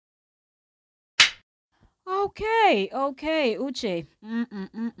Okay, Uche.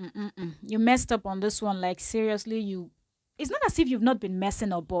 You messed up on this one. Like seriously, you. It's not as if you've not been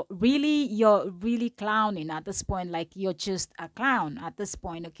messing up, but really, you're really clowning at this point. Like you're just a clown at this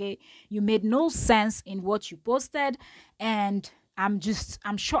point. Okay, you made no sense in what you posted, and I'm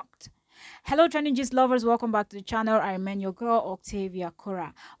shocked. Hello, trending gist lovers. Welcome back to the channel. I remain your girl, Octavia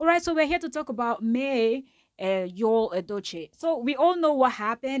Cora. All right, so we're here to talk about May Yul Edochie. So we all know what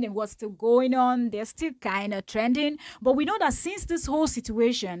happened and what's still going on. They're still kind of trending, but we know that since this whole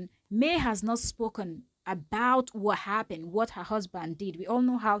situation, May has not spoken about what happened, what her husband did. We all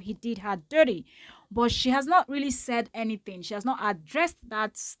know how he did her dirty, but she has not really said anything. She has not addressed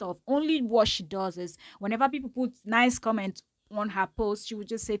that stuff. Only what she does is whenever people put nice comments on her post, she would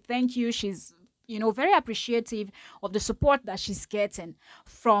just say thank you. She's very appreciative of the support that she's getting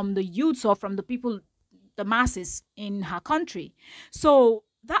from the youths or from the people, the masses in her country. So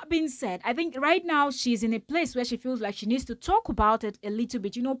that being said, I think right now she's in a place where she feels like she needs to talk about it a little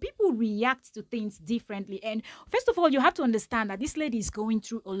bit. People react to things differently. And first of all, you have to understand that this lady is going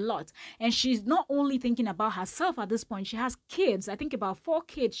through a lot. And she's not only thinking about herself at this point, she has kids. I think about 4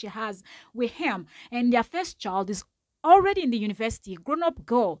 kids she has with him. And their first child is already in the university, grown up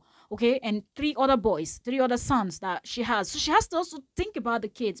girl, okay, and 3 other boys, 3 other sons that she has. So she has to also think about the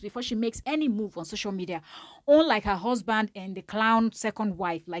kids before she makes any move on social media, unlike her husband and the clown second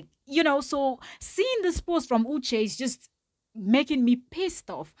wife. So seeing this post from Uche is just making me pissed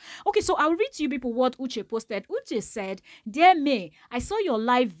off. Okay, so I'll read to you people what Uche posted. Uche said, "Dear May, I saw your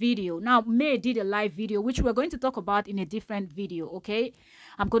live video." Now, May did a live video, which we're going to talk about in a different video, okay?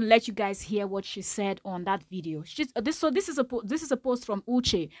 I'm going to let you guys hear what she said on that video. This is a post from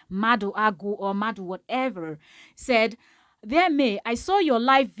Uche, Maduagwu or Madu whatever, said, "There, May, I saw your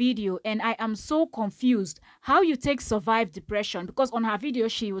live video and I am so confused how you take survive depression." Because on her video,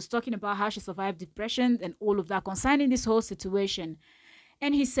 she was talking about how she survived depression and all of that concerning this whole situation.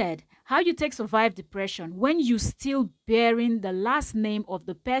 And he said, "How you take survive depression when you still bearing the last name of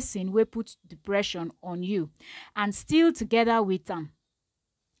the person who put depression on you and still together with them.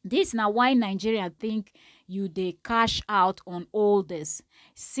 This now why Nigeria think you they cash out on all this.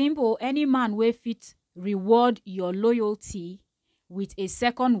 Simple, any man wey fit reward your loyalty with a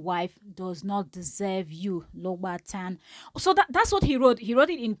second wife does not deserve you, Lobatan." So that's what he wrote. He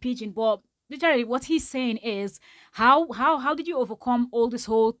wrote it in pidgin, but literally what he's saying is how did you overcome all this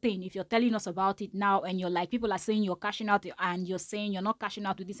whole thing if you're telling us about it now and you're like, people are saying you're cashing out and you're saying you're not cashing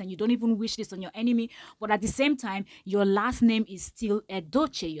out with this and you don't even wish this on your enemy, but at the same time your last name is still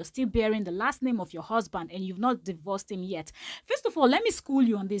Edochie. You're still bearing the last name of your husband and you've not divorced him yet. First of all, let me school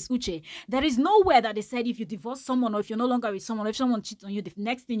you on this, Uche. There is nowhere that they said if you divorce someone or if you're no longer with someone, or if someone cheats on you, the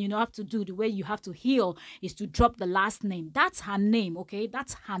next thing you have to do, the way you have to heal, is to drop the last name. That's her name, okay?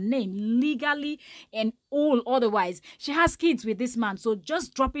 That's her name legally and all otherwise. She has kids with this man, so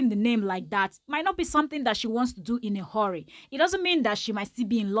just dropping the name like that might not be something that she wants to do in a hurry. It doesn't mean that she might still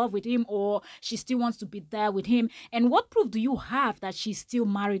be in love with him or she still wants to be there with him. And what proof do you have that she's still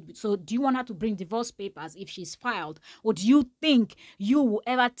married? So do you want her to bring divorce papers if she's filed? Or do you think you will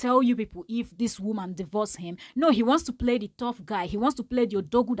ever tell you people if this woman divorced him? No, he wants to play the tough guy. He wants to play the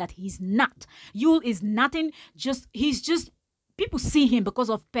odogu that he's not. Yul is nothing. He's just people see him because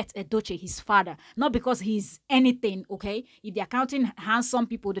of Pet Edochie, his father, not because he's anything, okay? If they're counting handsome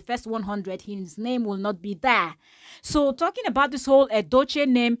people, the first 100, his name will not be there. So talking about this whole Edochie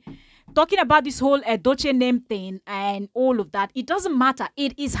name thing and all of that, it doesn't matter.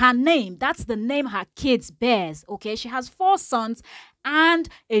 It is her name. That's the name her kids bears, okay? She has 4 sons and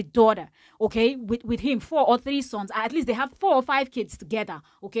a daughter, okay, with him, 4 or 3 sons. At least they have 4 or 5 kids together,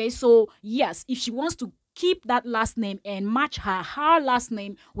 okay? So yes, if she wants to keep that last name and match her last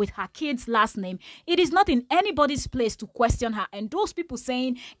name with her kid's last name, it is not in anybody's place to question her. And those people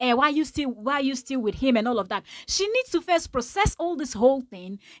saying, why are you still with him and all of that, she needs to first process all this whole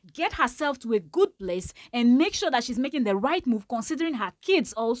thing, get herself to a good place and make sure that she's making the right move considering her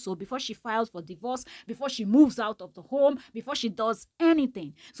kids also, before she files for divorce, before she moves out of the home, before she does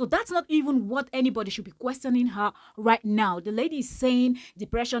anything. So that's not even what anybody should be questioning her right now. The lady is saying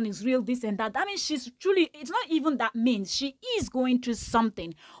depression is real, this and that. That means she's truly, it's not even that means she is going through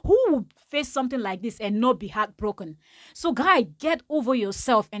something. Who would face something like this and not be heartbroken? So guy, get over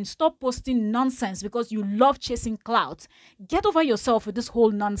yourself and stop posting nonsense because you love chasing clout. Get over yourself with this whole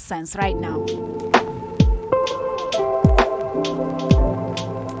nonsense right now.